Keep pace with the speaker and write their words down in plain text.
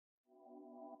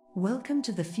Welcome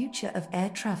to the future of air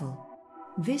travel.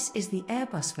 This is the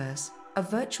Airbusverse, a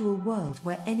virtual world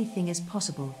where anything is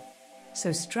possible.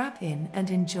 So strap in and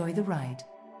enjoy the ride.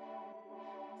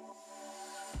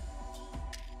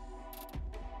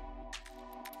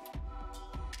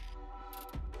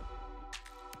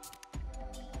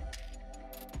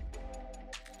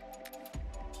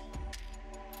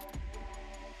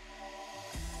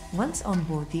 Once on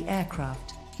board the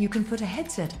aircraft, you can put a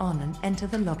headset on and enter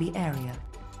the lobby area.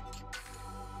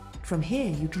 From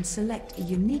here you can select a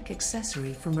unique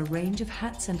accessory from a range of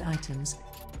hats and items,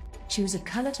 choose a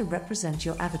color to represent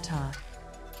your avatar,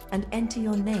 and enter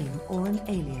your name or an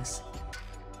alias.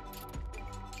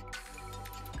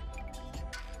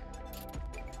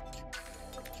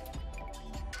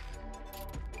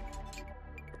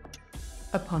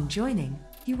 Upon joining,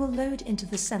 you will load into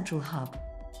the central hub.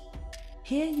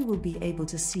 Here you will be able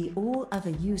to see all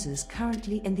other users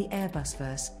currently in the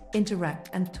Airbusverse, interact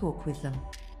and talk with them.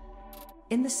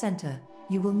 In the center,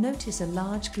 you will notice a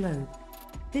large globe.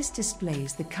 This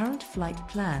displays the current flight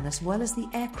plan as well as the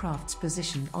aircraft's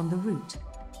position on the route.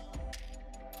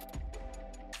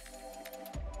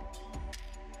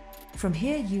 From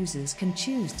here, users can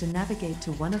choose to navigate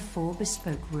to one of 4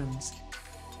 bespoke rooms.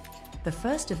 The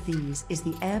first of these is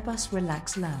the Airbus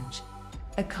Relax Lounge,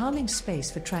 a calming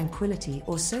space for tranquility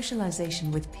or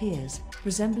socialization with peers,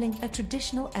 resembling a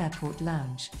traditional airport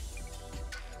lounge.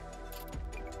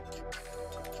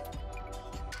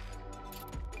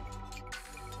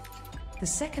 The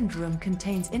second room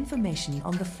contains information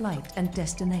on the flight and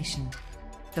destination.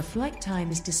 The flight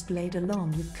time is displayed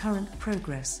along with current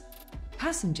progress.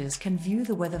 Passengers can view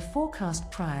the weather forecast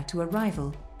prior to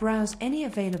arrival, browse any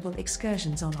available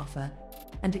excursions on offer,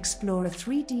 and explore a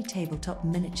 3D tabletop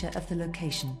miniature of the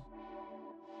location.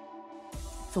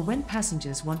 For when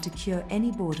passengers want to cure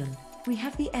any boredom, we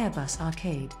have the Airbus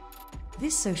Arcade.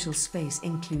 This social space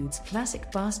includes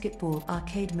classic basketball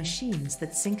arcade machines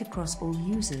that sync across all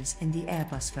users in the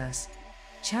Airbusverse.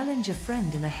 Challenge a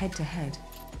friend in a head-to-head,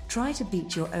 try to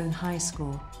beat your own high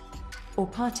score, or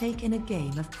partake in a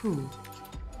game of pool.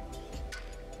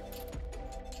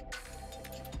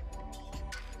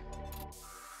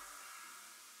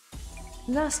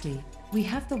 Lastly, we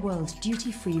have the world's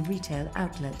duty-free retail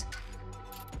outlet.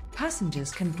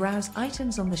 Passengers can browse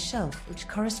items on the shelf which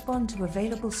correspond to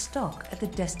available stock at the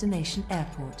destination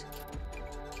airport.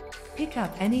 Pick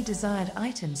up any desired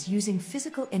items using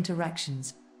physical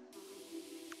interactions,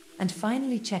 and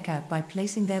finally check out by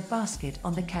placing their basket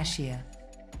on the cashier.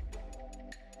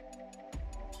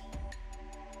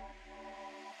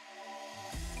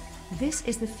 This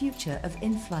is the future of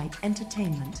in-flight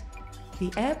entertainment. The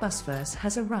Airbusverse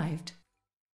has arrived.